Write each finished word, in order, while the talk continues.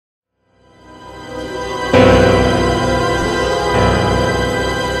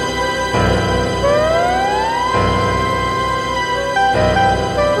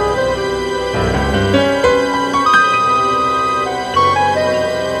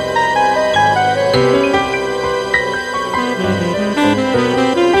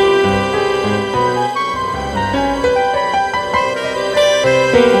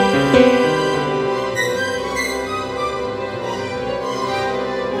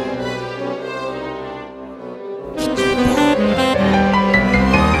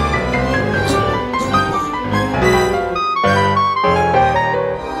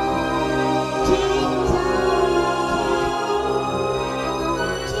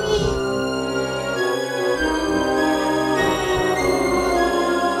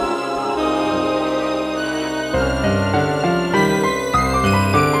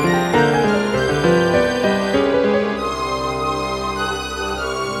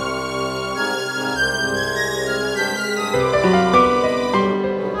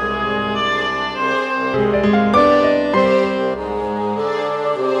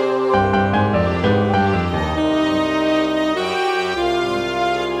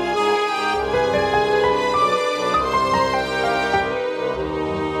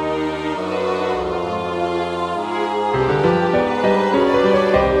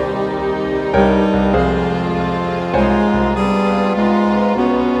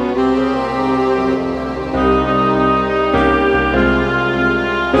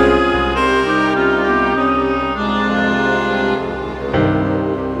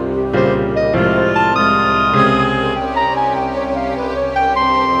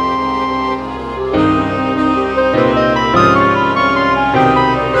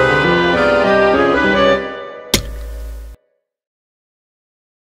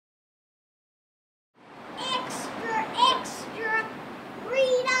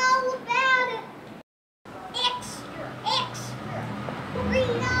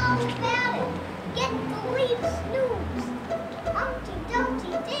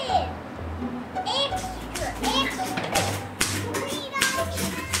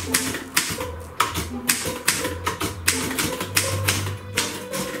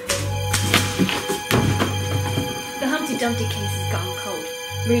Humpty case has gone cold.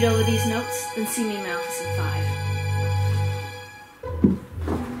 Read over these notes, then see me in my office at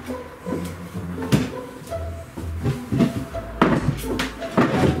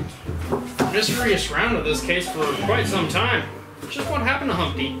 5. Mystery has surrounded this case for quite some time. Just what happened to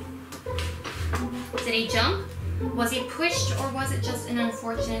Humpty? Did he jump? Was he pushed, or was it just an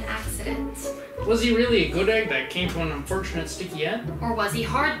unfortunate accident? Was he really a good egg that came to an unfortunate sticky end? Or was he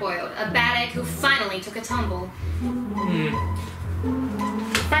hard-boiled, a bad egg who finally took a tumble?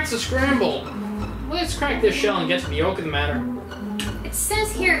 Facts are scrambled. Let's crack this shell and get to the yolk of the matter. It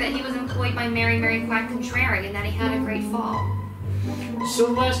says here that he was employed by Mary quite contrary and that he had a great fall. So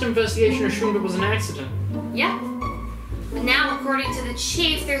the last investigation assumed it was an accident? Yeah. But now, according to the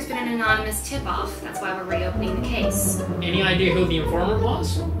chief, there's been an anonymous tip-off. That's why we're reopening the case. Any idea who the informant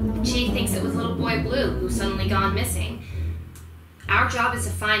was? The chief thinks it was little boy Blue, who's suddenly gone missing. Our job is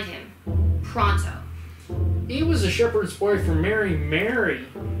to find him. Pronto. He was a shepherd's boy for Mary.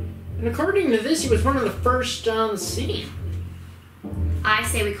 And according to this, he was one of the first on the scene. I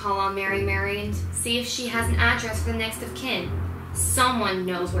say we call on Mary and see if she has an address for the next of kin. Someone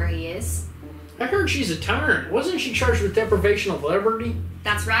knows where he is. I heard she's a tyrant. Wasn't she charged with deprivation of liberty?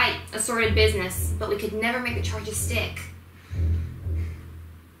 That's right. A sordid business. But we could never make the charges stick.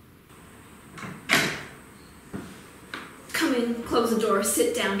 Come in, close the door,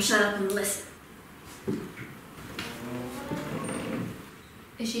 sit down, shut up, and listen.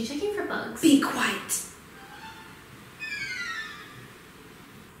 Is she checking for bugs? Be quiet.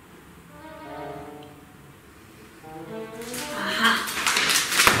 Aha.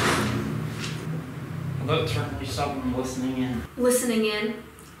 That certainly someone listening in. Listening in.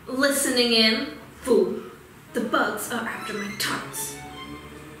 Listening in. Fool. The bugs are after my tarts.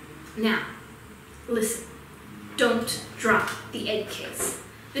 Now, listen. Don't drop the egg case.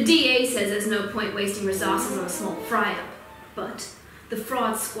 The DA says there's no point wasting resources on a small fry-up, but the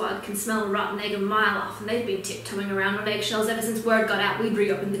fraud squad can smell a rotten egg a mile off, and they've been tiptoeing around on eggshells ever since word got out we'd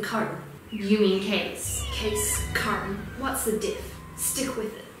reopened the carton. You mean case? Case, carton, what's the diff? Stick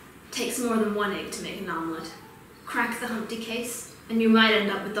with it. Takes more than one egg to make an omelette. Crack the Humpty case, and you might end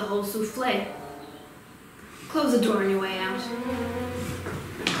up with the whole souffle. Close the door on your way out.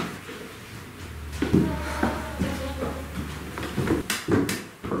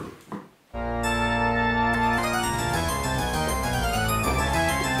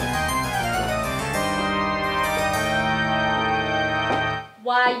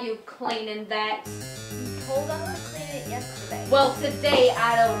 Why are you cleaning that? You told us to clean it yesterday. Well, today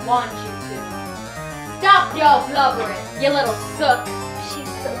I don't want you to. Stop your blubbering, you little sook.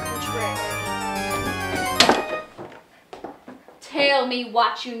 She's so contrary. Tell me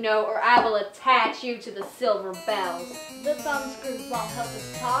what you know or I will attach you to the silver bells. The thumbscrews won't help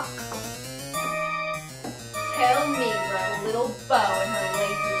us talk. Tell me about a little bow and her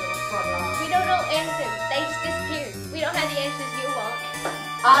lazy little brother. We don't know anything. They just disappeared. We don't have the answers you want.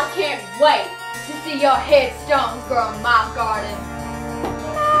 I can't wait to see your headstones grow in my garden.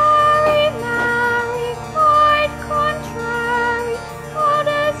 Mary, quite contrary, how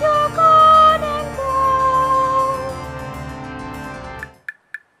does your garden grow?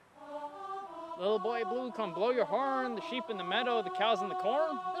 Little boy Blue, come blow your horn. The sheep in the meadow, the cows in the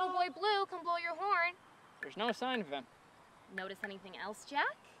corn. Little boy Blue, come blow your horn. There's no sign of him. Notice anything else,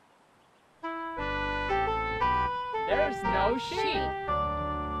 Jack? There's no sheep.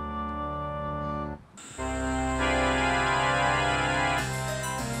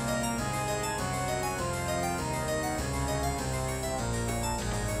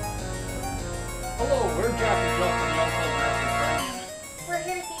 Hello, we're Jack and Jill from the Old Merchant. We're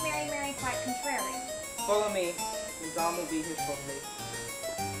here to see Mary quite contrary. Follow me, and Dom will be here shortly.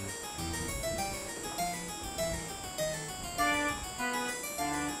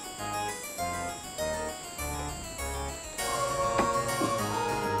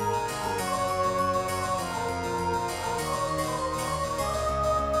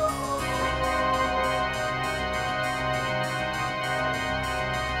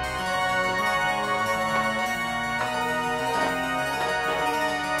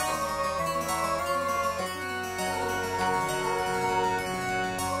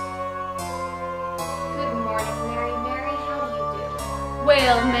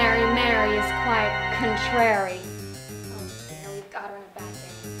 Well, Mary is quite contrary. Oh dear, we've got her in a bad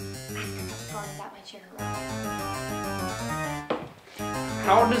day. Ask her how the garden that might cheer her up.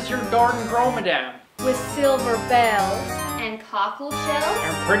 How does your garden grow, madame? With silver bells. And cockle shells?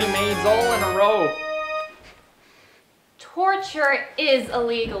 And pretty maids all in a row. Torture is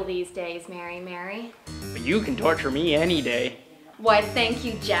illegal these days, Mary. But you can torture me any day. Why, thank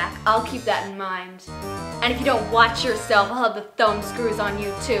you, Jack. I'll keep that in mind. And if you don't watch yourself, I'll have the thumb screws on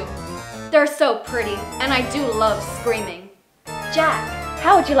you too. They're so pretty, and I do love screaming. Jack,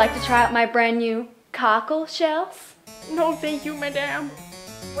 how would you like to try out my brand new cockle shells? No, thank you, madame.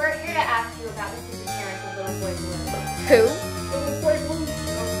 We're here to ask you about the disappearance of little boy Blue. Who? Little boy Blue,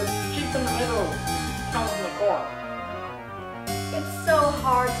 the sheep in the middle, counting the car. It's so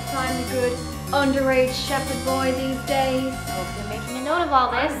hard to find a good underage shepherd boy these days. Hope you're making a note of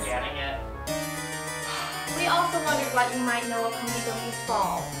all this. I'm getting it. We also wondered what you might know of Humpty Dumpty's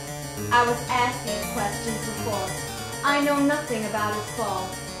fall. I was asked these questions before. I know nothing about his fall.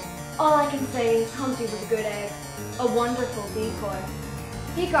 All I can say is Humpty was a good egg, a wonderful decoy.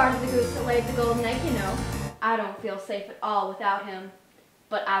 He guarded the goose that laid the golden egg, you know. I don't feel safe at all without him,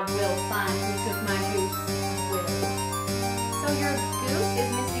 but I will find who took my goose. Will. So your goose is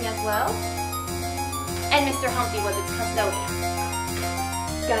missing as well? And Mr. Humpty was its custodian.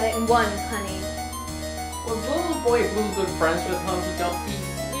 Got it in one, honey. Was little boy Blue good friends with Humpty Dumpty?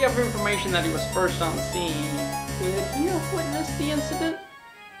 We have information that he was first on the scene. Did he have witnessed the incident?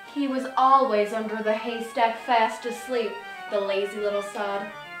 He was always under the haystack fast asleep, the lazy little sod.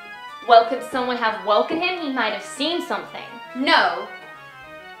 Well, could someone have woken him? He might have seen something. No!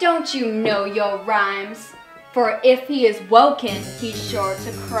 Don't you know your rhymes? For if he is woken, he's sure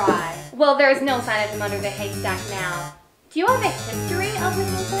to cry. Well, there's no sign of him under the haystack now. Do you have a history of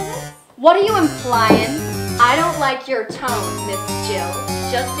missing service? What are you implying? I don't like your tone, Miss Jill.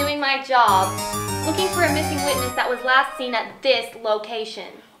 Just doing my job. Looking for a missing witness that was last seen at this location.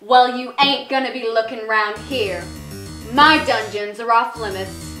 Well, you ain't gonna be looking round here. My dungeons are off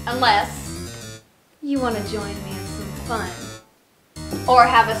limits, unless you want to join me in some fun. Or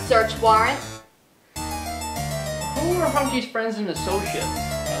have a search warrant. Who were Humpty's friends and associates?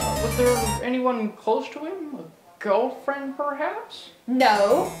 Was there anyone close to him? A girlfriend, perhaps?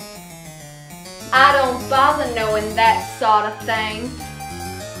 No. I don't bother knowing that sort of thing.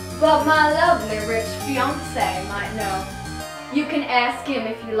 But my lovely rich fiancé might know. You can ask him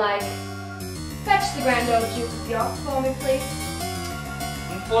if you like. Fetch the Grand Old Duke of York for me, please.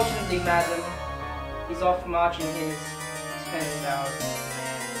 Unfortunately, madam, he's off marching his 10,000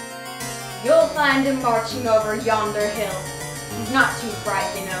 men. You'll find him marching over yonder hill. He's not too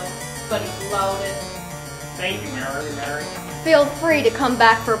bright, you know, but he's loaded. Thank you, Mary. Feel free to come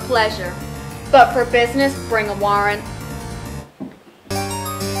back for pleasure. But for business, bring a warrant.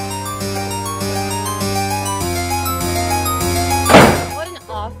 What an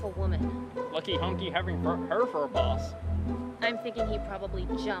awful woman. Lucky Humpty having her for a boss. I'm thinking he probably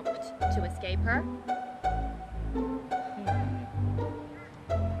jumped to escape her.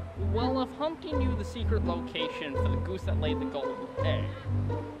 Well, if Humpty knew the secret location for the goose that laid the golden egg,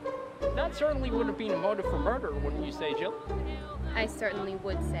 that certainly would have been a motive for murder, wouldn't you say, Jill? I certainly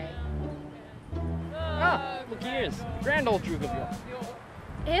would say. Ah, look, he is. The Grand Old Duke of York.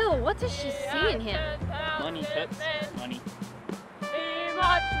 Ew, what does she see in him? Money, Toots. Money. He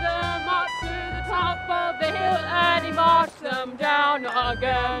marched them up to the top of the hill and he marched them down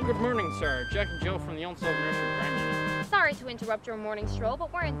again. Good morning, sir. Jack and Jill from the Unsolved Mystery Crime Unit. Sorry to interrupt your morning stroll,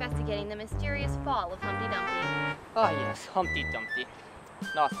 but we're investigating the mysterious fall of Humpty Dumpty. Ah yes, Humpty Dumpty.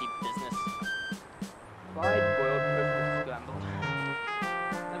 Nasty business. Fried, boiled, cooked, scrambled.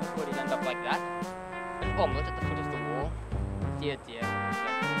 Never thought he'd end up like that. An omelette at the foot of the wall. Dear, dear.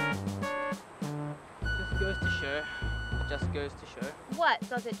 Just goes to show. Just goes to show. What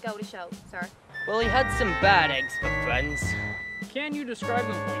does it go to show, sir? Well, he had some bad eggs for friends. Can you describe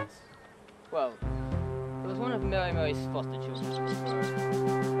them, please? Well, it was one of Mary's foster children.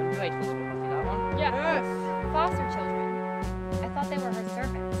 Ungrateful little Humpty, that one. Yes. Foster children. I thought they were her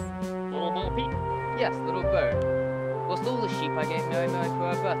servants. Little Bo Peep. Yes, little bird. Was all the sheep I gave Mary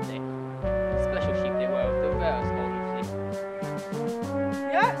for her birthday. Special sheep they were, with the rarest golden fleece.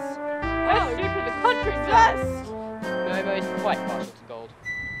 Yes! Best sheep in the country, best! Mary's quite partial to gold.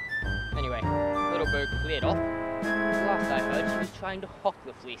 Anyway, little bird cleared off. Last I heard, she was trying to hawk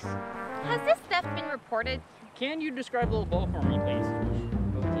the fleece. Has this theft been reported? Can you describe Little Bo for me, please?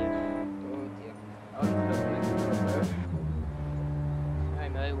 Oh dear. Oh dear. I'll just next to little bird.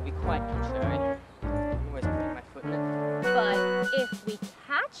 Mary will be quite contrary. I'm always putting my foot in it. But if we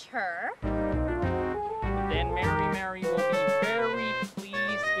catch her... Then Mary will be very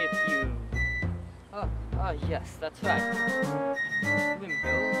pleased with you. Oh yes, that's right. Slim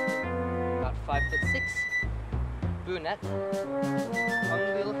build, about 5'6", brunette,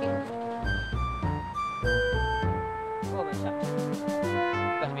 hungry looking. Well then, chap.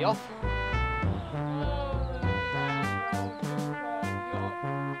 Better be off.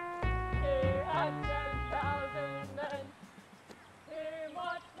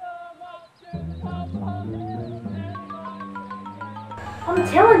 I'm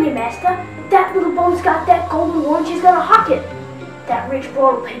telling you, Master, if that little bone's got that golden horn, she's gonna hawk it. That rich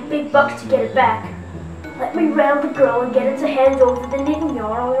boy will pay big bucks to get it back. Let me round the girl and get its hands over the knitting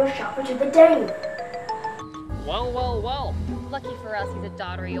yarn, or you'll shop her to the dame. Well, well, well. Lucky for us, he's a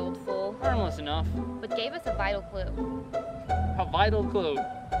doddery old fool. Harmless enough. But gave us a vital clue. A vital clue.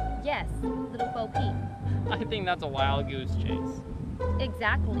 Yes, little Bo Peep. I think that's a wild goose chase.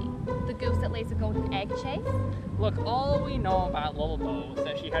 Exactly. The goose that lays a golden egg chase? Look, all we know about Little Bo is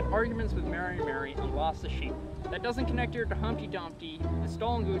that she had arguments with Mary and lost the sheep. That doesn't connect her to Humpty Dumpty, the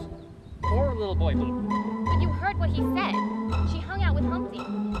stolen goose, or Little Boy Blue. But you heard what he said. She hung out with Humpty.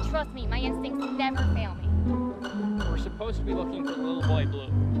 Trust me, my instincts never fail me. We're supposed to be looking for Little Boy Blue.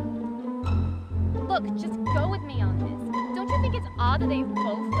 Look, just go with me on this. Don't you think it's odd that they've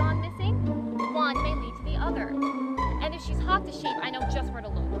both gone missing? One may lead to the other. And if she's hawked a sheep, I know just where to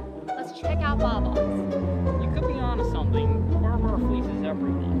look. Let's check out Bob's. You could be onto something. Farmer fleeces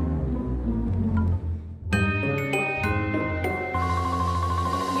everything.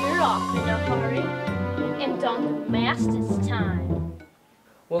 You're off in a hurry, and on the master's time.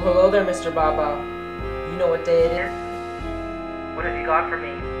 Well, hello there, Mr. Baba. You know what day it is? What have you got for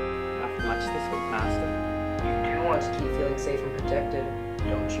me? Nothing much this week, Master. You do want to keep feeling safe and protected,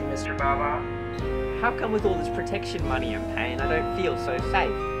 don't you, Mr. Baba? How come with all this protection money I'm paying, I don't feel so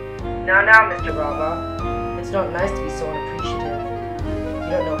safe? Now, Mr. Baba. It's not nice to be so unappreciative. You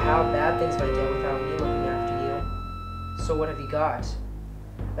don't know how bad things might get without me looking after you. So what have you got?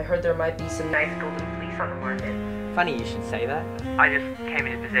 I heard there might be some nice golden fleece on the market. Funny you should say that. I just came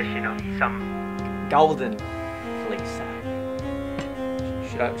into possession of some Golden fleece.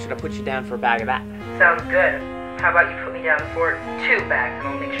 Should I put you down for a bag of that? Sounds good. How about you put me down for 2 bags and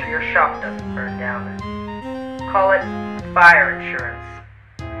I'll make sure your shop doesn't burn down. Call it fire insurance.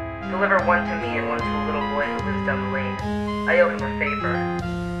 Deliver one to me and one to a little boy who lives down the lane. I owe him a favor.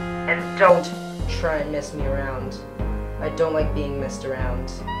 And don't try and mess me around. I don't like being messed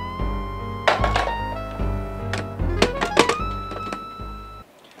around.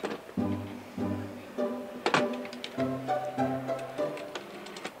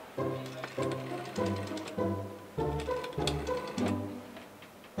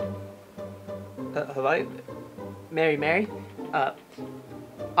 Hello? Mary?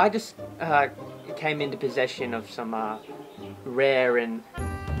 I just came into possession of some rare and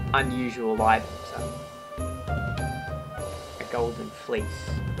unusual items. A golden fleece.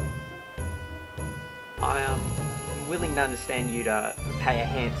 I am willing to understand you to pay a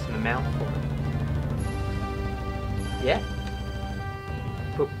handsome amount for it. Yeah?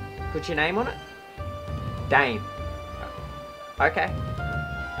 Put your name on it? Dame. Okay.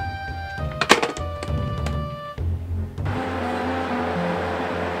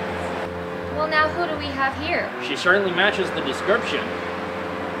 Well, now who do we have here? She certainly matches the description.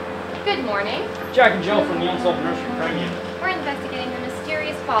 Good morning. Jack and Jill from the Unsolved Nursery Premium. We're investigating the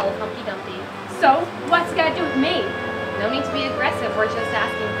mysterious fall of Humpty Dumpty. So, what's it got to do with me? No need to be aggressive, we're just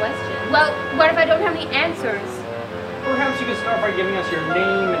asking questions. Well, what if I don't have any answers? Perhaps you could start by giving us your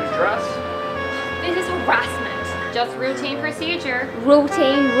name and address. This is harassment. Just routine procedure.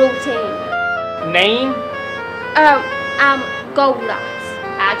 Routine. Name? Goldilocks.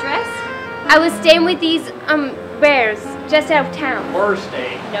 Address? I was staying with these, bears, just out of town. Worst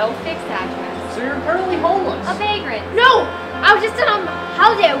day. No fixed address. So you're currently homeless. A vagrant. No! I was just on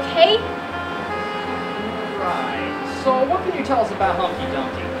holiday, okay? Right. So what can you tell us about Humpty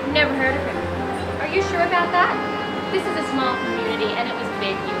Dumpty? Never heard of him. Are you sure about that? This is a small community and it was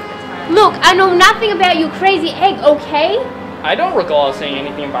big news at the time. Look, I know nothing about you crazy egg, okay? I don't recall saying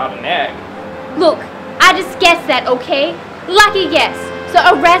anything about an egg. Look, I just guessed that, okay? Lucky guess. So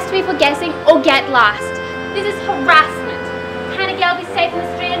arrest me for guessing or get lost. This is harassment. Can a gal be safe in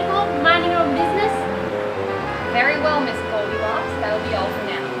the street anymore, minding her own business? Very well, Miss Goldilocks. That'll be all for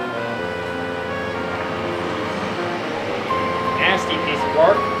now. Nasty piece of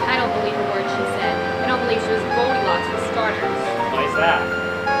work. I don't believe a word she said. I don't believe she was Goldilocks for starters. Why is that?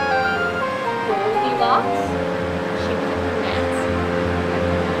 Goldilocks? She was a romance.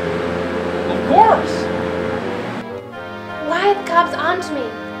 Of course! Why are the cops onto me?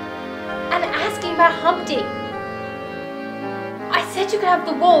 And asking about Humpty. I said you could have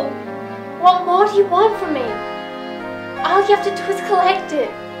the wool. What more do you want from me? All you have to do is collect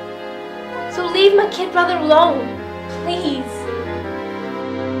it. So leave my kid brother alone, please.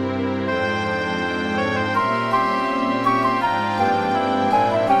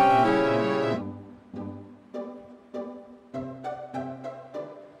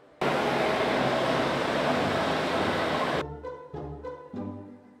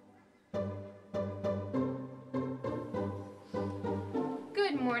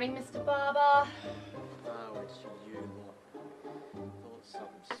 morning, Mr. Barber. Oh, it's you. Thought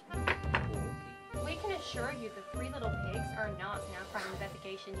something small. We can assure you the 3 little pigs are not in our crime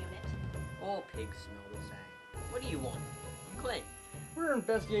investigation unit. All pigs smell the same. What do you want? I'm clean. We're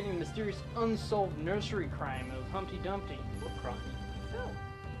investigating the mysterious unsolved nursery crime of Humpty Dumpty. What crime? Phil.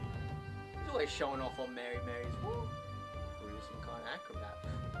 He's always showing off on Mary's wall. Or he's some kind of acrobat.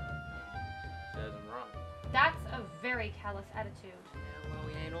 Serves him right. That's a very callous attitude. Yeah, well,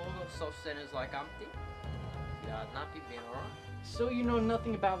 we ain't all soft centers like Humpty. Yeah, not be being alright. So you know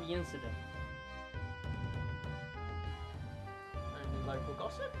nothing about the incident? Only local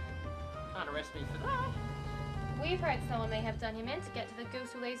gossip? Can't arrest me for that. We've heard someone may have done him in to get to the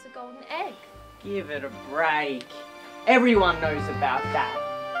goose who lays the golden egg. Give it a break. Everyone knows about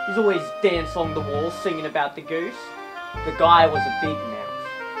that. He's always danced along the walls singing about the goose. The guy was a big mouse.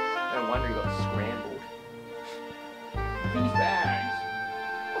 No wonder he got scrambled. These bags.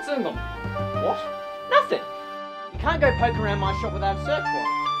 What's in them? What? Nothing. You can't go poking around my shop without a search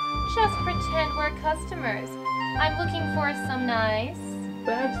warrant. Just pretend we're customers. I'm looking for some nice...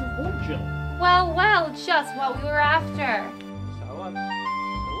 Bags of wood gel. Well, just what we were after. So, all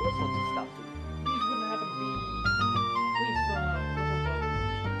sorts of stuff. These wouldn't happen to be fleece from Little Bo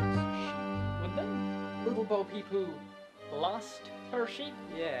Peep's sheep, would they? Little Bo Peep who lost her sheep?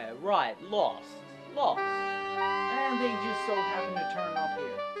 Yeah, right. Lost. And they just so happen to turn up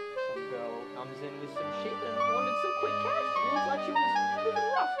here. Some girl comes in with some sheep and wanted some quick cash. It looks like she was living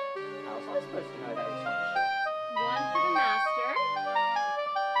rough. How was I supposed to know that was some sheep? One for the master,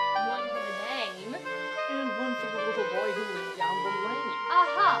 one for the name, And one for the little boy who lived down the lane.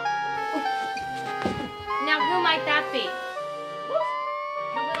 aha! Now who might that be? What?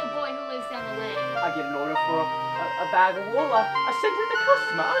 The little boy who lives down the lane. I get an order for a bag of wool. I sent it to the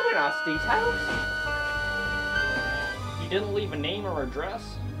customer. I don't ask details. You didn't leave a name or address?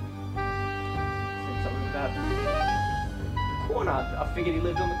 Said something about the corner. I figured he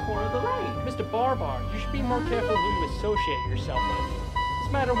lived on the corner of the lane. Mr. Barbar, you should be more careful who you associate yourself with.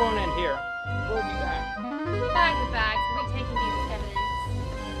 This matter won't end here. We'll be back. Bags of bags, we'll be taking these as evidence.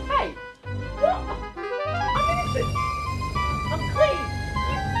 Hey! What? I'm innocent! I'm clean!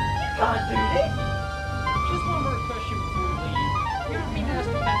 You can't do this! Just one more question before we leave. You ever been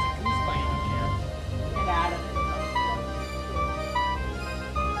asked if that's a goose by any chance? Get out of it.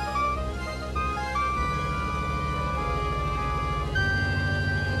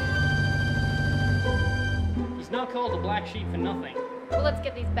 He's not called a black sheep for nothing. Well, let's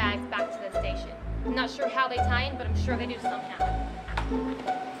get these bags back to the station. I'm not sure how they tie in, but I'm sure they do somehow.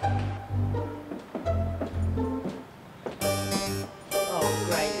 Oh,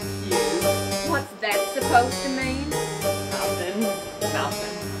 great, it's you. What's that supposed to mean? Nothing.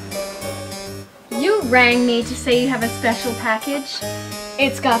 You rang me to say you have a special package.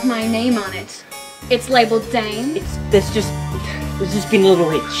 It's got my name on it. It's labeled Dane. There's just been a little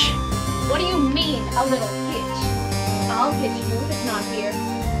hitch. What do you mean, a little hitch? I'll hitch you if it's not here.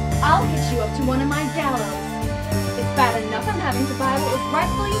 I'll hitch you up to one of my gallows. It's bad enough I'm having to buy what was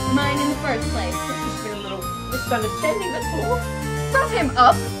rightfully mine in the first place. There's just been a little misunderstanding, that's all. Rough him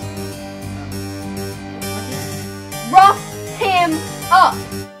up! Rough him up!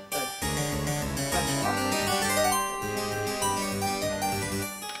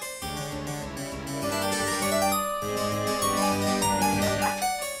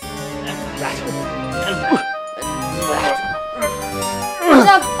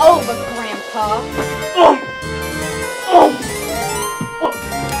 Shove over, Grandpa.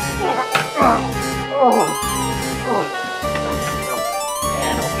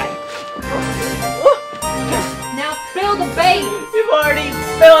 Now spill the beans. You've already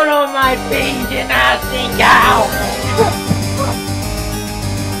spilled on my beans, you nasty cow!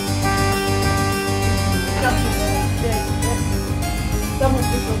 Someone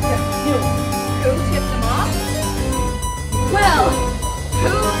just protect you. Who tipped them off? Well,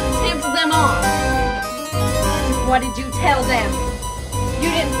 who tipped them off? What did you tell them? You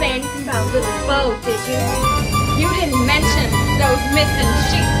didn't say anything about little Bo, did you? You didn't mention those missing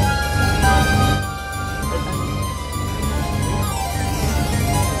sheep.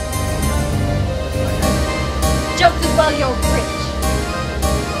 Just as well you're rich.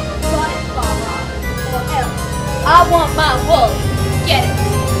 Got it, Baba. Or else. I want my wool. Get it.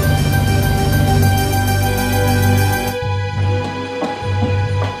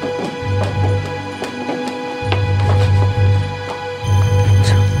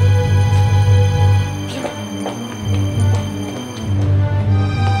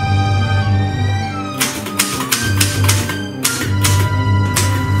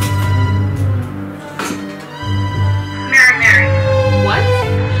 Mary. What?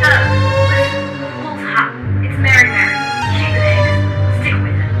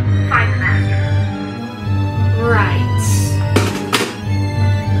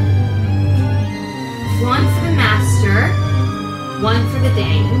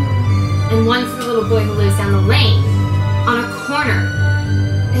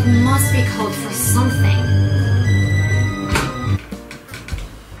 It must be code for something.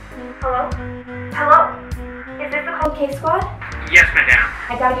 Hello? Hello? Is this the Cold Case Squad? Yes, madame.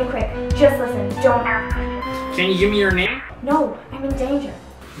 I gotta be quick. Just listen. Don't ask questions. Can you give me your name? No, I'm in danger.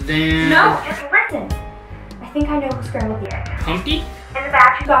 Then... No, just listen. I think I know who scrambled the egg. Humpty? In the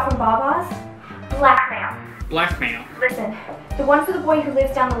batch you got from Baba's? Blackmail. Blackmail. Listen, the one for the boy who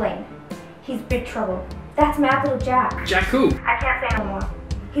lives down the lane. He's big trouble. That's Mad Little Jack. Jack who? I can't say no more.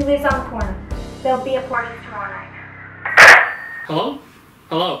 He lives on the corner. They'll be at Porches tomorrow night. Hello?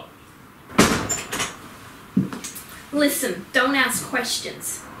 Hello? Listen, don't ask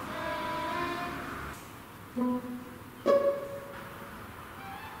questions.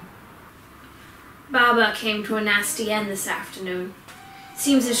 Baba came to a nasty end this afternoon.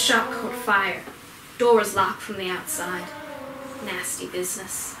 Seems his shop caught fire. Door was locked from the outside. Nasty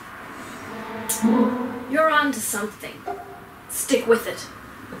business. You're on to something. Stick with it.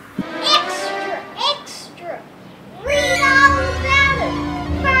 Extra, extra! Read all about it!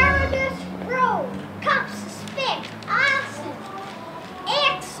 Paradise Road! Cops suspect arson!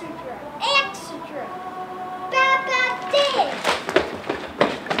 Extra, extra! Baba dead!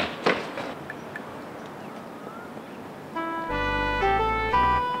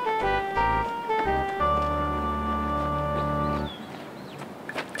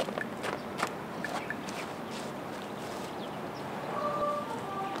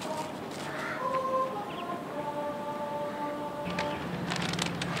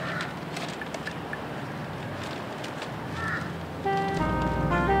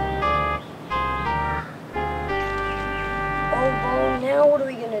 Now what are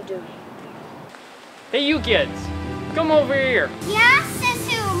we gonna do? Hey, you kids! Come over here! Yeah,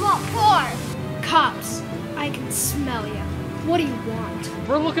 Sissy, what for? Cops, I can smell you. What do you want?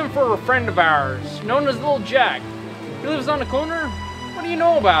 We're looking for a friend of ours, known as Little Jack. He lives on the corner. What do you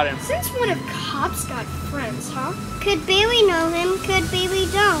know about him? Since when have cops got friends, huh? Could be we know him, could be we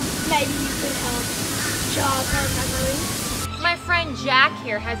don't. Maybe you could help jog our memory. My friend Jack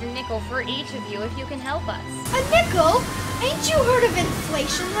here has a nickel for each of you if you can help us. A nickel? Ain't you heard of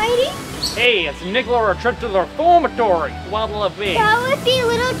inflation, lady? Hey, it's a nickel or a trip to the reformatory. What'll it be? That would be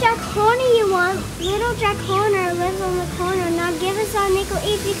Little Jack Horner you want. Little Jack Horner lives on the corner. Now give us our nickel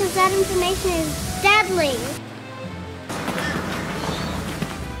each because that information is deadly.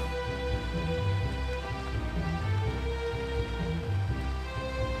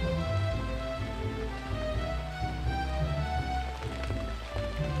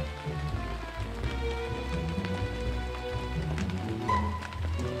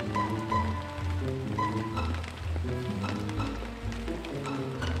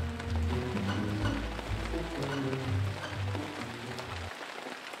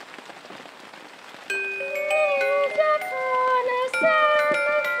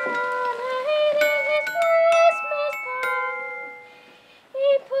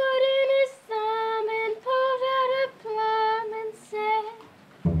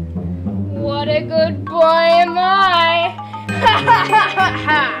 What a good boy am I! Grab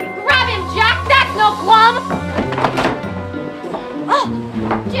him, Jack! That's no plum! Oh!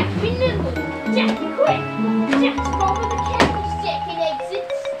 Jack, be nimble! Jack, quick! Jack, roll with the candlestick and exit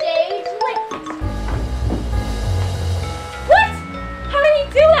stage left! What? How did he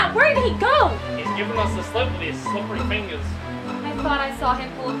do that? Where did he go? He's giving us the slip with his slippery fingers. I thought I saw him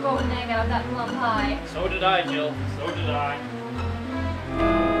pull a golden egg out of that plum pie. So did I, Jill. So did I.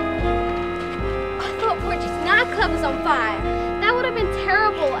 Porgy's nightclub is on fire. That would have been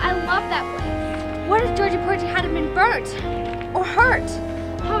terrible. I love that place. What if Georgie Porgy hadn't been burnt? Or hurt?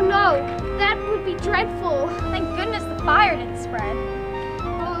 Oh no, that would be dreadful. Thank goodness the fire didn't spread.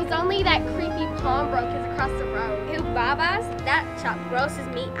 Well, it was only that creepy pawnbroker's across the road. Ew, Baba's? That chop grosses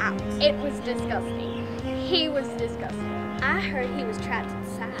me out. It was disgusting. He was disgusting. I heard he was trapped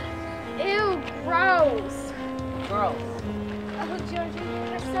inside. Ew, gross. Girls. Oh, Georgie,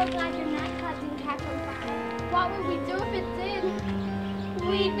 we're so glad your nightclub didn't catch on fire. What would we do if it did?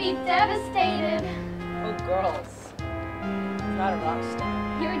 We'd be devastated. Oh, girls. It's not a rock star.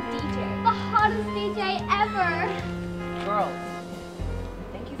 You're a DJ. The hottest DJ ever. Girls.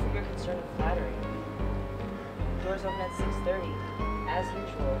 Thank you for your concern and flattery. Doors open at 6:30. As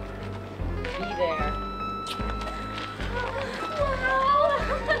usual. Be there.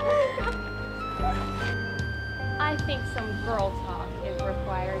 I think some girl talk is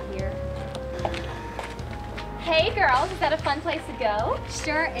required here. Hey girls, is that a fun place to go?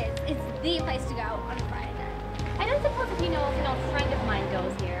 Sure is. It's the place to go on Friday night. I don't suppose if you know if an old friend of mine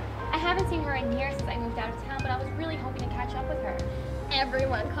goes here. I haven't seen her in years since I moved out of town, but I was really hoping to catch up with her.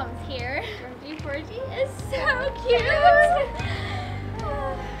 Everyone comes here. Georgie Porgy is so cute.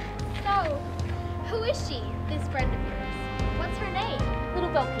 Who is she, this friend of yours? What's her name?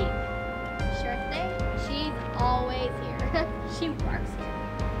 Little Bo Peep. Sure thing. She's always here. She works here.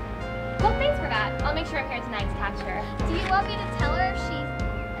 Well, thanks for that. I'll make sure our parents tonight to catch her. Do you want me to tell her if I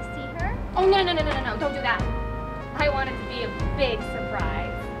see her? Oh, no, don't do that. I want it to be a big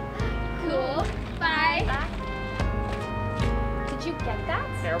surprise. Cool. Bye. Bye. Did you get that?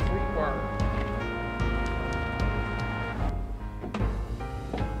 Every word.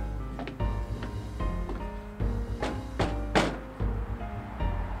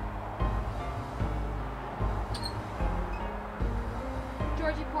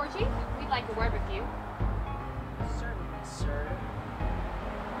 Georgie Porgy, we'd like a word with you. Certainly, sir.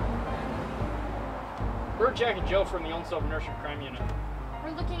 We're Jack and Joe from the Unsolved Nursery Crime Unit.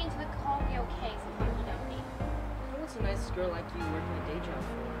 We're looking into the Colmio case of Humpty Dumpty. What's a nice girl like you working a day job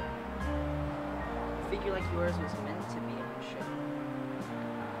for? A figure like yours was meant to be on the show.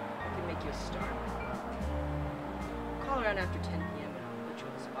 I can make you a star. Call around after 10 p.m. and I'll put you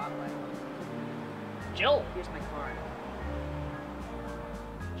in the spotlight. Jill! Here's my card.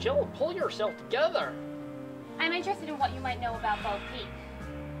 Jill, pull yourself together! I'm interested in what you might know about Bo Peep.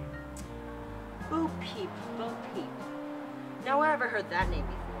 Bo Peep, Bo Peep. Now where have I heard that name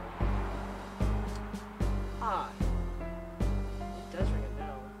before? Ah. It does ring a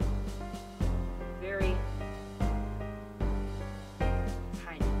bell. Very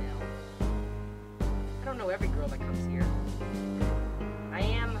tiny bell. I don't know every girl that comes here. I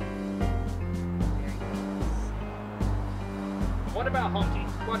am very close. What about Humpty?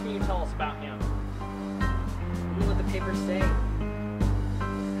 What can you tell us about him? Only what the papers say.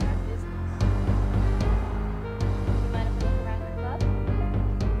 Sad business. You mind if we look around your club?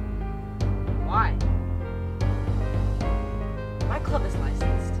 Why? My club is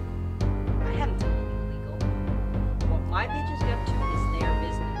licensed. I haven't done anything illegal. What my patrons get up to is their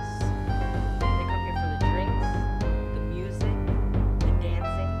business. They come here for the drinks, the music, the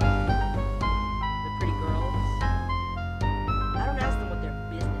dancing, the pretty girls. I don't ask them what their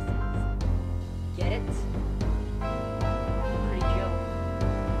business is. Get it? Pretty Jill.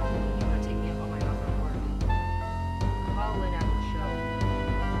 You want to take me up on my offer of work? Call in after the show.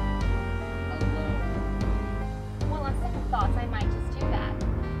 Alone. Well, on second thoughts, I might just do that.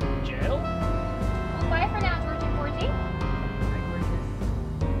 Jill? Well, bye for now, Georgie Porgy.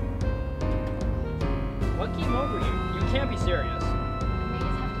 What came over you? You can't be serious. We may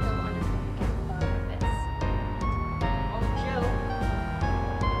just have to go underground and get to the bottom of this. Oh, Jill.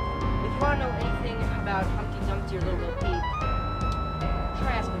 If you want to know anything about Humpty Dumpty or Little Bo Peep,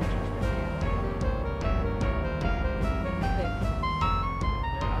 try asking the gingerbread man. Quick.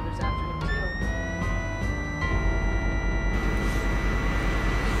 There are others after him, too.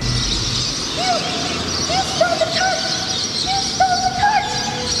 You stole the torch! You stole the torch!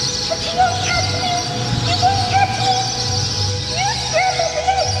 But you won't catch me! You won't catch me! You scrambled the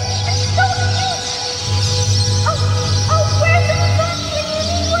egg and stole the juice! Oh, where's the box when you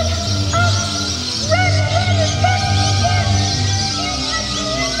need one? Run, as fast as you can! You must be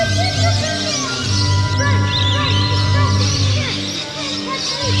in the gingerbread man! Run, as fast as you can! You can't catch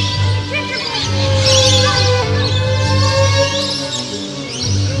me! I'm the gingerbread man! Run!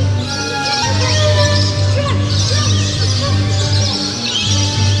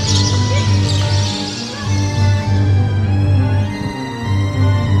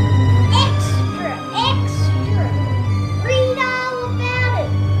 Extra! Extra! Read all about it!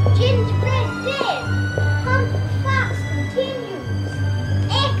 Gingerbread dead! Humpty Fox continues!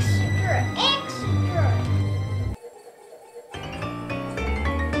 Extra! Extra!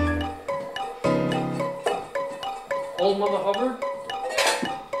 Old Mother Hubbard?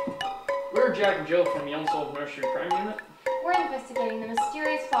 We're Jack and Joe from the Unsolved Nursery Crime Unit. We're investigating the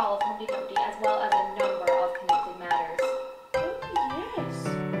mysterious fall of Humpty Dumpty as well as a number of connected matters. Oh, yes.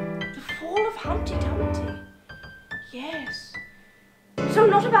 The fall of Humpty Dumpty. Yes. So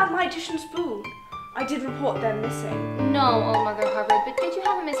not about my dish and spoon. I did report them missing. No, Old Mother Hubbard, but did you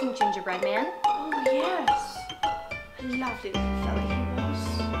have a missing gingerbread man? Oh, yes. A lovely little fella he was.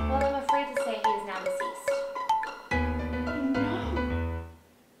 Well, I'm afraid to say he is now deceased.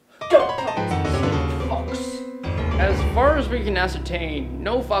 Don't promise me, Fox. As far as we can ascertain,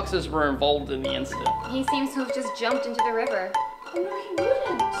 no foxes were involved in the incident. He seems to have just jumped into the river. Oh, no, he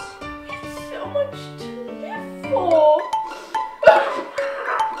wouldn't. He had so much to live for.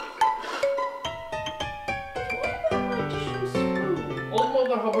 What about my dish and spoon? Old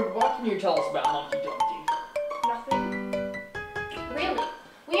Mother Hubbard, what can you tell us about Humpty Dumpty? Nothing. Really?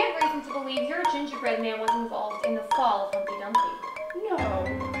 We have reason to believe your gingerbread man was involved in the fall of Humpty Dumpty. No.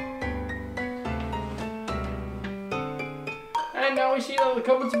 And now we see that the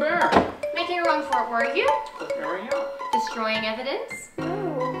cupboard's bare. Making a run for it, were you? Hurry up. Destroying evidence?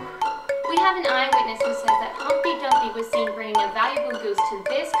 Oh. We have an eyewitness who says that Humpty Dumpty was seen bringing a valuable goose to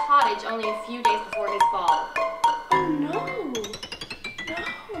this cottage only a few days before his fall. Oh no.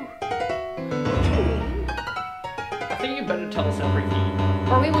 I think you better tell us everything.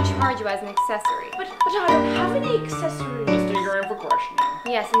 Or we will charge you as an accessory. But I don't have any accessories. Let's take her in for questioning.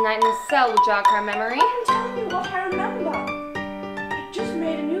 Yes, a night in the cell will jog her memory. I'm telling you what I remember. I just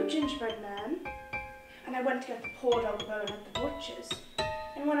made a new gingerbread man, and I went to get the poor dog bone at the butcher's.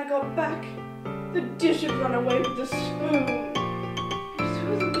 And when I got back, the dish had run away with the spoon. And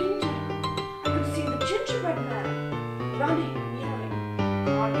through the window, I could see the gingerbread man running, yelling,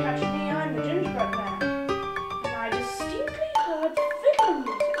 "Can't catch me, I'm the gingerbread man." And I distinctly heard fiddle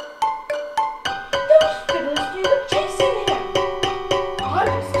music. Those fiddlers knew were chasing him. I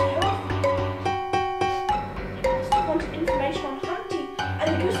was terrified. They must have wanted information on Humpty and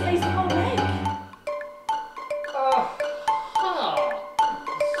the goose lays the golden egg.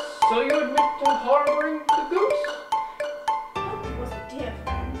 So you admit to harboring the goose? Humpty was a dear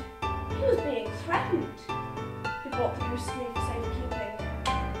friend. He was being threatened. He brought the goose to me for safekeeping.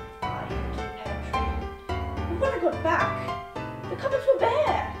 I had to pear tree. But when I got back, the cupboards were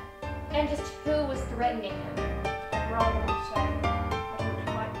bare. And just who was threatening him? I'd rather not say. I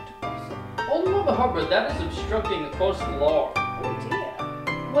don't like to gossip. Hold him over Hubbard, that is obstructing the course of the law. Oh dear.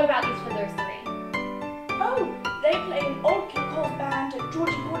 What about these fiddlers three? Oh, they play in old King Cole's band at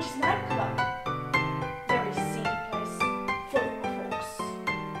Georgie Porgy's nightclub. Very seedy place, full of crooks.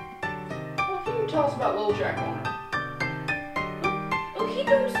 What can you tell us about Little Jack Horner? Oh, he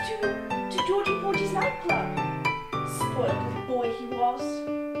goes to Georgie Porgy's nightclub. Spoiled little boy he was.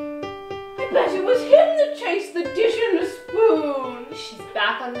 I bet it was him that chased the dish and the spoon. She's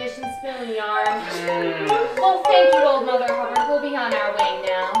back on dish and spoon yarn. Well, thank you, old Mother Hubbard. We'll be on our way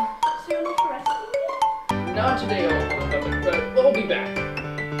now. So you're not arresting me? Not today, old Hubbard, but we'll be back.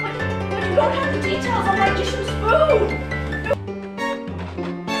 But you don't have the details on my dish and spoon.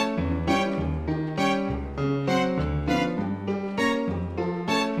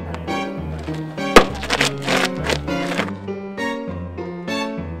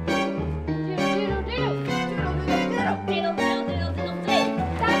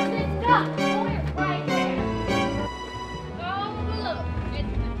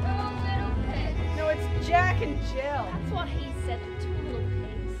 Jack and Jill. That's what he said, the two little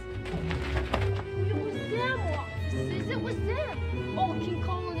pigs. It was them, officers, it was them. Old King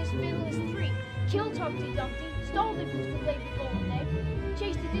Cole and his fiddlers three killed Humpty Dumpty, stole the goose that laid the golden egg,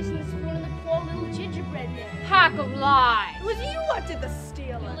 chased the dish and the spoon and the poor little gingerbread man. Pack of lies. It was you what did the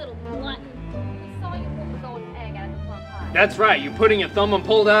stealing. You little glutton. We saw you pull the golden egg out of the plum pie. That's right, you put in your thumb and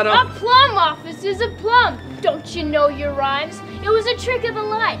pulled out A plum, officers, a plum. Don't you know your rhymes? It was a trick of the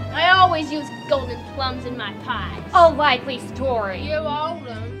light. I always use golden plums in my pies. A likely story. You old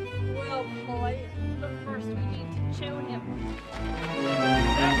one. Well played. But first we need to chew him.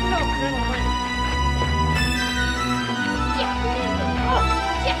 That's no good one. Jack, oh,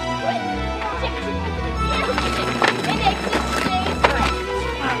 Jack, what? Jack, an exit stays right.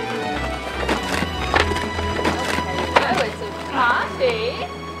 That was a party.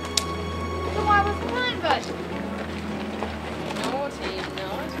 So why was mine but? Naughty,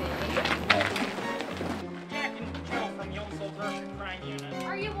 naughty. Jack and Jill from Young Soldier Crime Unit.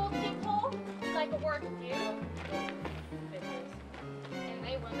 Are you old King Cole? We'd like a word with you. And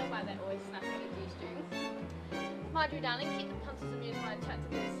they wonder why they're always snapping at G-strings. Marjorie, darling, keep the punters amused while I chat to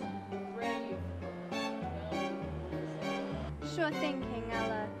this brave girl. Sure thing, King.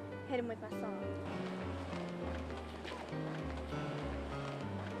 I'll hit him with my song.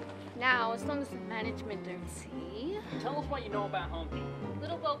 Now, as long as the management don't see. Tell us what you know about Humpty.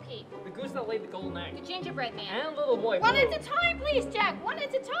 Little Bo Peep. The goose that laid the golden egg. The gingerbread man. And little boy One Blue. at a time, please, Jack. One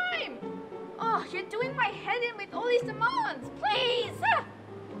at a time. Oh, you're doing my head in with all these demands. Please.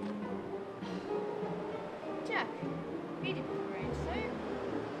 Jack, you did great, so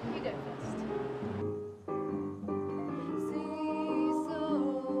you go first.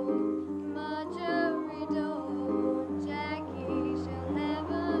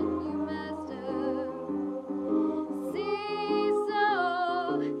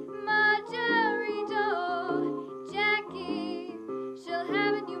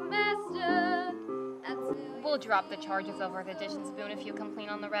 We'll drop the charges over the dish and spoon if you come clean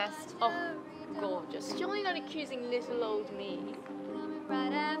on the rest. Oh, gorgeous. You're only not accusing little old me.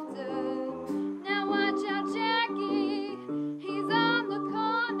 Right after. Now watch out, Jackie. He's on the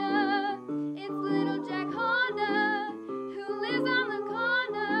corner. It's little Jack Horner who lives on the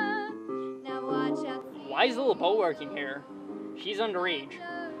corner. Now watch out. Why is little Bo working here? She's underage.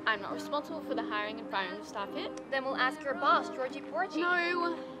 I'm not responsible for the hiring and firing of staff here. Then we'll ask your boss, Georgie Porgy.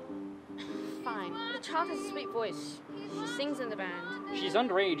 No. Fine. The child has a sweet voice. She sings in the band. She's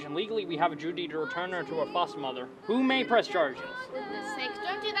underage, and legally we have a duty to return her to her foster mother, who may press charges. For goodness sakes,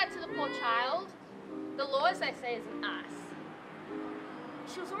 don't do that to the poor child. The law, as they say, is an ass.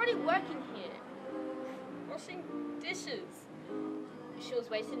 She was already working here, washing dishes. She was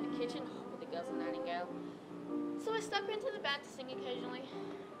wasted in the kitchen. Well, the girl's a nightingale. So I stuck her into the band to sing occasionally.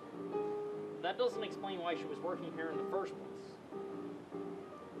 That doesn't explain why she was working here in the first place.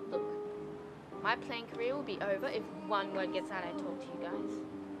 Look, my playing career will be over if one word gets out I talk to you guys.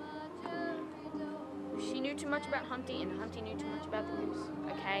 She knew too much about Humpty, and Humpty knew too much about the goose,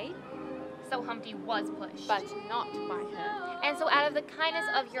 okay? So Humpty was pushed. But not by her. And so out of the kindness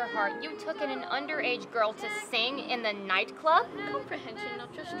of your heart, you took in an underage girl to sing in the nightclub? Comprehension,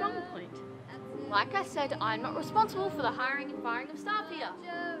 not your strong point. Like I said, I'm not responsible for the hiring and firing of staff here.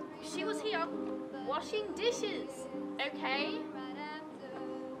 She was here, washing dishes, okay?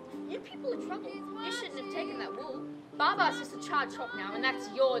 You people are trouble. You shouldn't have taken that wool. Baba's just a charge shop now, and that's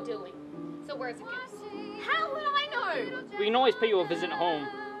your doing. So where's the goose? How would I know? We can always pay you a visit home,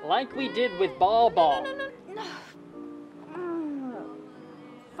 like we did with Baba. No.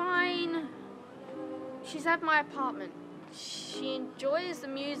 Fine. She's at my apartment. She enjoys the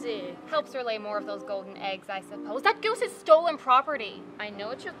music. Helps her lay more of those golden eggs, I suppose. That goose is stolen property. I know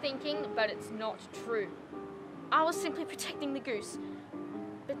what you're thinking, but it's not true. I was simply protecting the goose.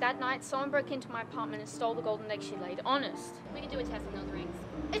 But that night, someone broke into my apartment and stole the golden egg she laid. Honest. We can do a test on those rings.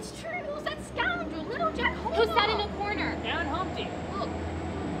 It's true. It was that scoundrel, Little Jack Homer. Who sat in a corner? And Humpty. Look.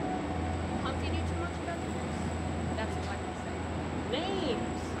 Humpty knew too much about the goose. That's what I can say.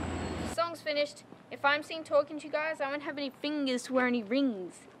 Names. The song's finished. If I'm seen talking to you guys, I won't have any fingers to wear any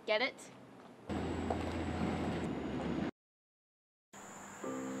rings. Get it?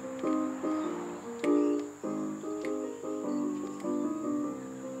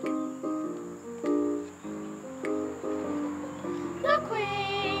 The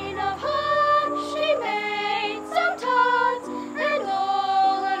Queen of Hearts, she made some tarts, and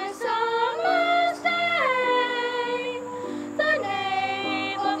all on a summer's day. The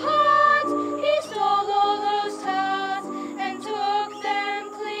knave of hearts, he stole all those tarts, and took them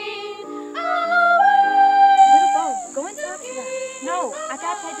clean away. Little Bo, go and talk to them. No, I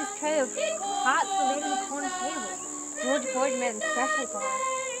gotta take this tray of tarts for later in the corner table. George Porgy made them specially for us.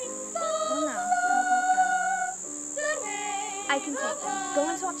 Well, now, I can take them. Go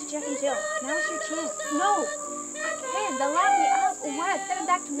and talk to Jack and Jill. Now's your chance. No! I can't. They'll laugh me out. Or what? Send them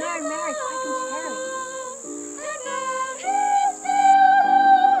back to Mary, Pike, and Cherry.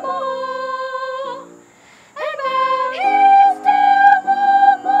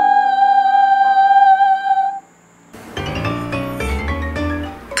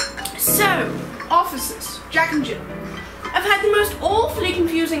 So, officers, Jack and Jill, I've had the most awfully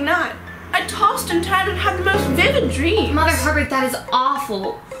confusing night. I tossed and turned and had the most vivid dreams. Mother Herbert, that is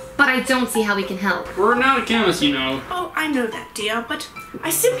awful. But I don't see how we can help. We're not a chemist, you know. Oh, I know that, dear, but I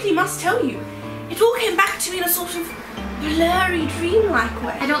simply must tell you. It all came back to me in a sort of blurry, dreamlike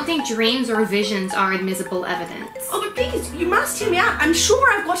way. I don't think dreams or visions are admissible evidence. Oh, but please, you must hear me out. I'm sure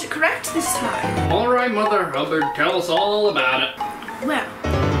I've got it correct this time. All right, Mother Hubbard, tell us all about it. Well,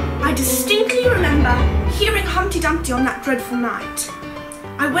 I distinctly remember hearing Humpty Dumpty on that dreadful night.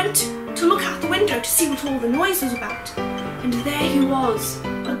 I went to look out the window to see what all the noise was about, and there he was,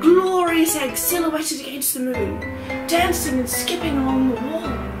 a glorious egg silhouetted against the moon, dancing and skipping along the wall,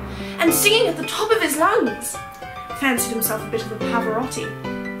 and singing at the top of his lungs. Fancied himself a bit of a Pavarotti,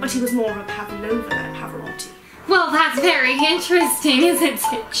 but he was more of a Pavlova than a Pavarotti. Well, that's very interesting, isn't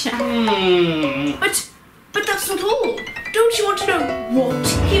it, Jack? But that's not all. Don't you want to know what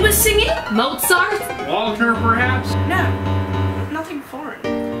he was singing? Mozart? Wagner, perhaps? No, nothing foreign.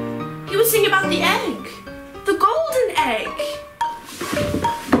 He was singing about the egg. The golden egg.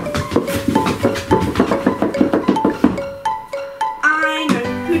 I know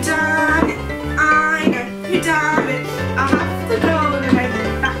who done it. I know who done it. I have the golden egg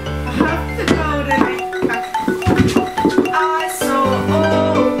back. I have the golden egg back. I saw,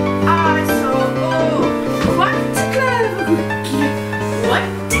 what a clever cookie. What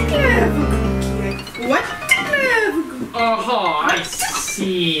a clever cookie. What a clever cookie. Oh, I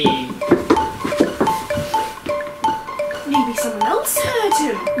see. Maybe someone else heard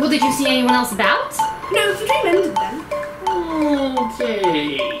him. Well, did you see anyone else about? No, the dream ended then.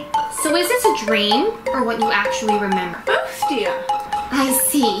 Okay. So is this a dream, or what you actually remember? Both, dear. I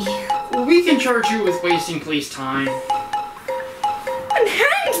see. Well, we can charge you with wasting police time. And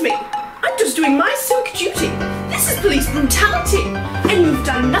hanged me! I'm just doing my civic duty. This This is police brutality! And you've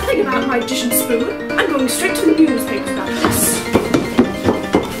done nothing about my dish and spoon. I'm going straight to the newspapers about this.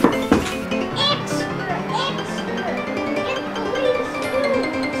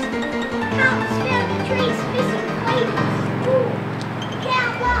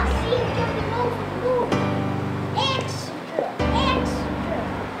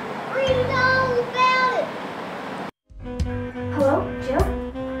 Hello, Jill?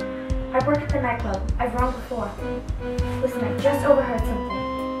 I work at the nightclub. I've rung before. Listen, I just overheard something.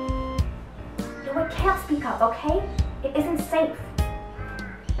 No, I can't speak up, okay? It isn't safe.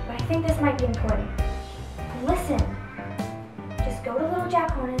 But I think this might be important. Listen. Just go to Little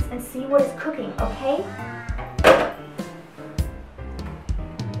Jack Horner's and see what is cooking, okay?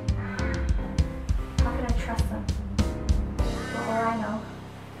 How can I trust them? For all I know.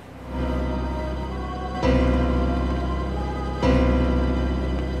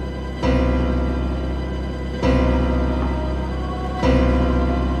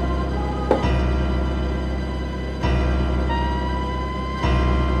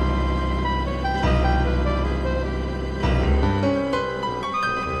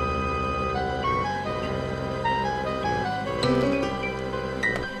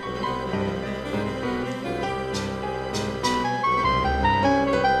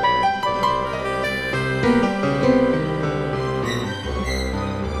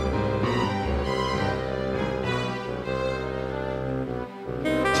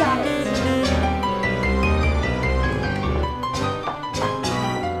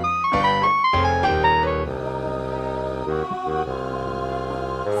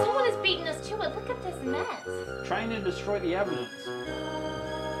 Someone is beating us to it. Look at this mess. Trying to destroy the evidence.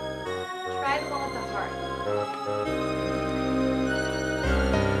 Try the one with the heart.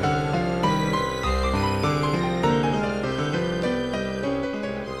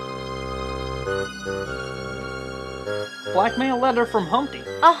 Blackmail letter from Humpty.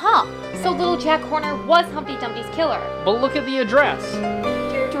 Aha! So little Jack Horner was Humpty Dumpty's killer. But look at the address.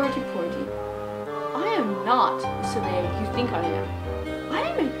 Dear Georgie Porgy, I am not the silly egg you think I am. I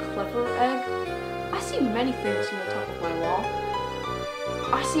am a clever egg. I see many things from the top of my wall.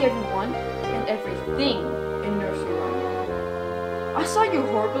 I see everyone and everything in nursery rhyme. I saw your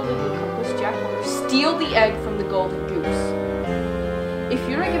horrible little accomplice Jack Horner steal the egg from the golden goose. If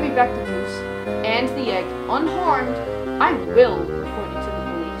you don't give me back the goose and the egg unharmed, I will report you to the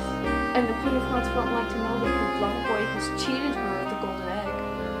police. And the Queen of Hearts won't like to know that her black boy has cheated her of the golden egg.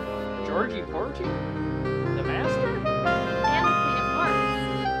 Georgie Porgy? The master? And the Queen of Hearts.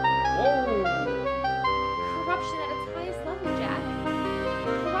 Whoa! Corruption at its highest level, Jack.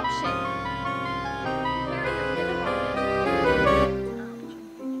 Corruption. Where are your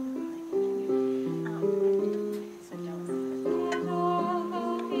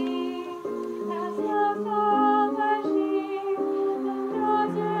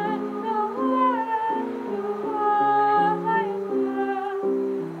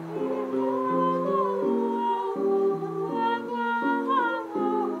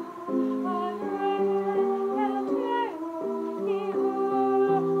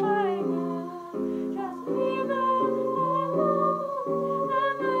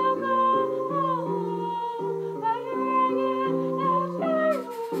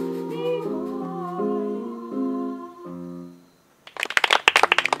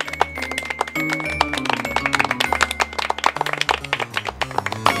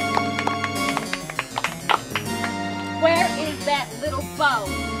Where is that little Bo?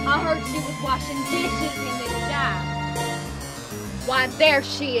 I heard she was washing dishes in this job. Why, there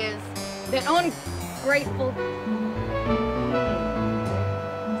she is. That ungrateful.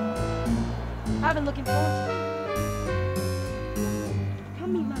 I've been looking forward to it.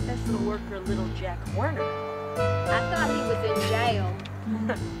 Come meet my best little worker, little Jack Horner. I thought he was in jail.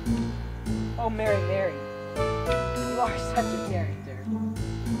 Oh, Mary, you are such a character.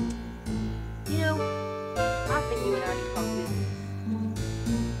 You know, I think you and I need to talk business.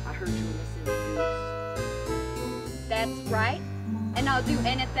 I heard you were missing the goose. That's right. And I'll do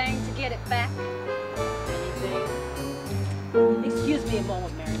anything to get it back. Anything? Excuse me a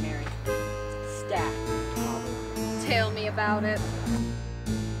moment, Mary. Staff. Tell me about it.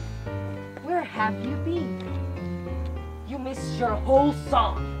 Where have you been? You missed your whole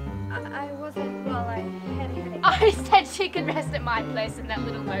song. I wasn't, well, I had a headache. I said she could rest at my place and that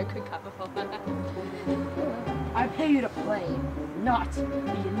little Mo could cover for her. I pay you to play, not be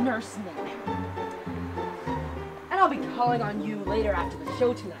a nursemaid. And I'll be calling on you later after the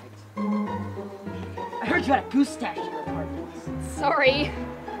show tonight. I heard you had a goose stash in your apartment. Sorry.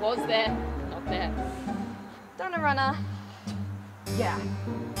 Was there? Not there. Done a runner. Yeah,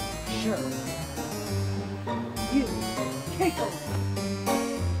 sure. You, take her.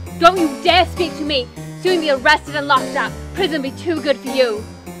 Don't you dare speak to me! Soon be arrested and locked up. Prison be too good for you.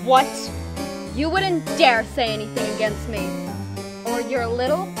 What? You wouldn't dare say anything against me, or your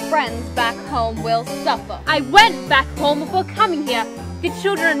little friends back home will suffer. I went back home before coming here. The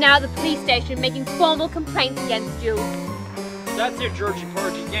children are now at the police station making formal complaints against you. That's it, Georgie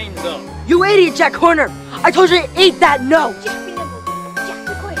Porgy. Game's up. You idiot, Jack Horner! I told you to eat that note! Jack, be nimble. Jack,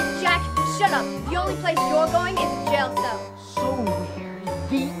 be quick. Jack, shut up. The only place you're going is a jail cell. So weird.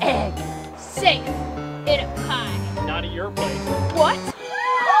 The egg. Safe in a pie. Not at your place. What?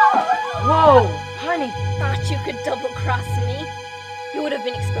 Whoa, honey. Thought you could double-cross me? You would have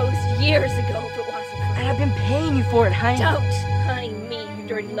been exposed years ago if it wasn't for And I've been paying you for it, honey. Don't honey me, you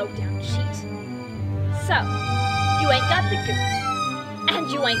dirty low-down cheat. So, you ain't got the goose, and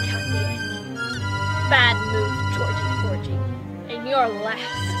you ain't got the egg. Bad move, Georgie Porgy. And you're last.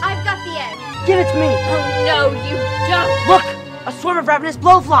 I've got the egg. Give it to me. Oh, no, you don't. Look, a swarm of ravenous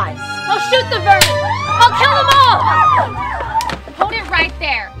blowflies. I'll shoot the vermin. I'll kill them all. Hold it right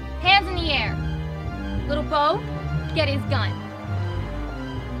there. Hands in the air. Little Bo, get his gun.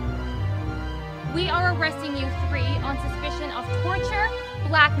 We are arresting you three on suspicion of torture,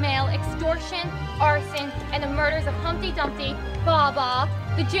 blackmail, extortion, arson, and the murders of Humpty Dumpty, Baa,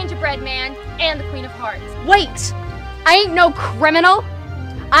 the gingerbread man, and the Queen of Hearts. Wait! I ain't no criminal.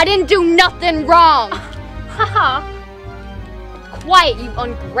 I didn't do nothing wrong. Haha. Quiet, you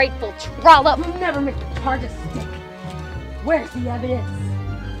ungrateful trollop. You'll never make the charges stick. Where's the evidence?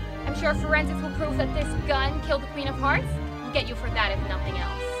 I'm sure forensics will prove that this gun killed the Queen of Hearts. We'll get you for that if nothing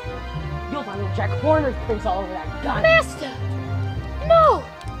else. You'll find little Jack Horner's prints all over that gun. Master! No!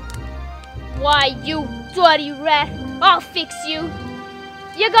 Why, you dirty rat, I'll fix you.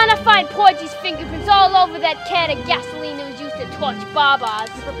 You're gonna find Porgy's fingerprints all over that can of gasoline that was used to torch Baa.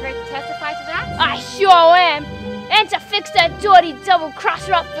 You prepared to testify to that? I sure am. And to fix that dirty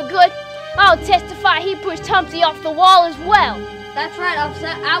double-crosser up for good, I'll testify he pushed Humpty off the wall as well. That's right, officer.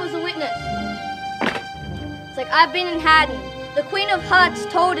 I was a witness. It's like I've been in hiding. The Queen of Hearts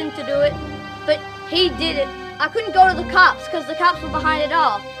told him to do it, but he did it. I couldn't go to the cops because the cops were behind it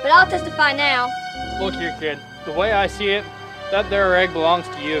all, but I'll testify now. Look here, kid. The way I see it, that there egg belongs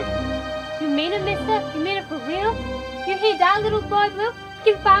to you. You mean it, mister? You mean it for real? You hear that, little boy Blue?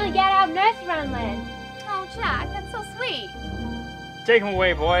 You can finally get out of nursery rhyme land. Oh, Jack, that's so sweet. Take him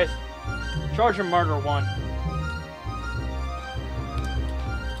away, boys. Charge him murder 1.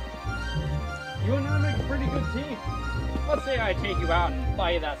 You and I make a pretty good team. Let's say I take you out and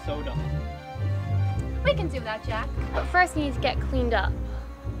buy you that soda. We can do that, Jack. But first you need to get cleaned up.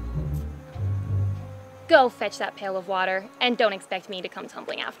 Go fetch that pail of water, and don't expect me to come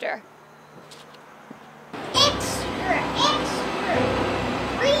tumbling after. Extra, extra!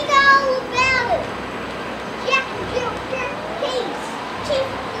 Read all about it! Jack Gilbert case, Chief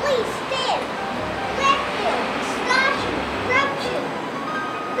Police dead, Redfield, extortion, corruption.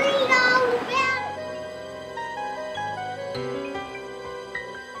 Read all about it!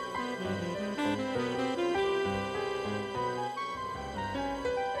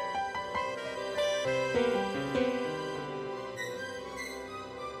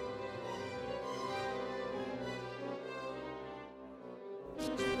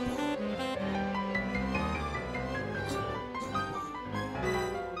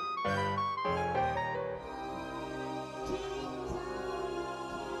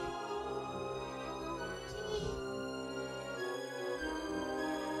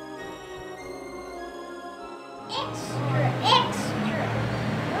 Extra!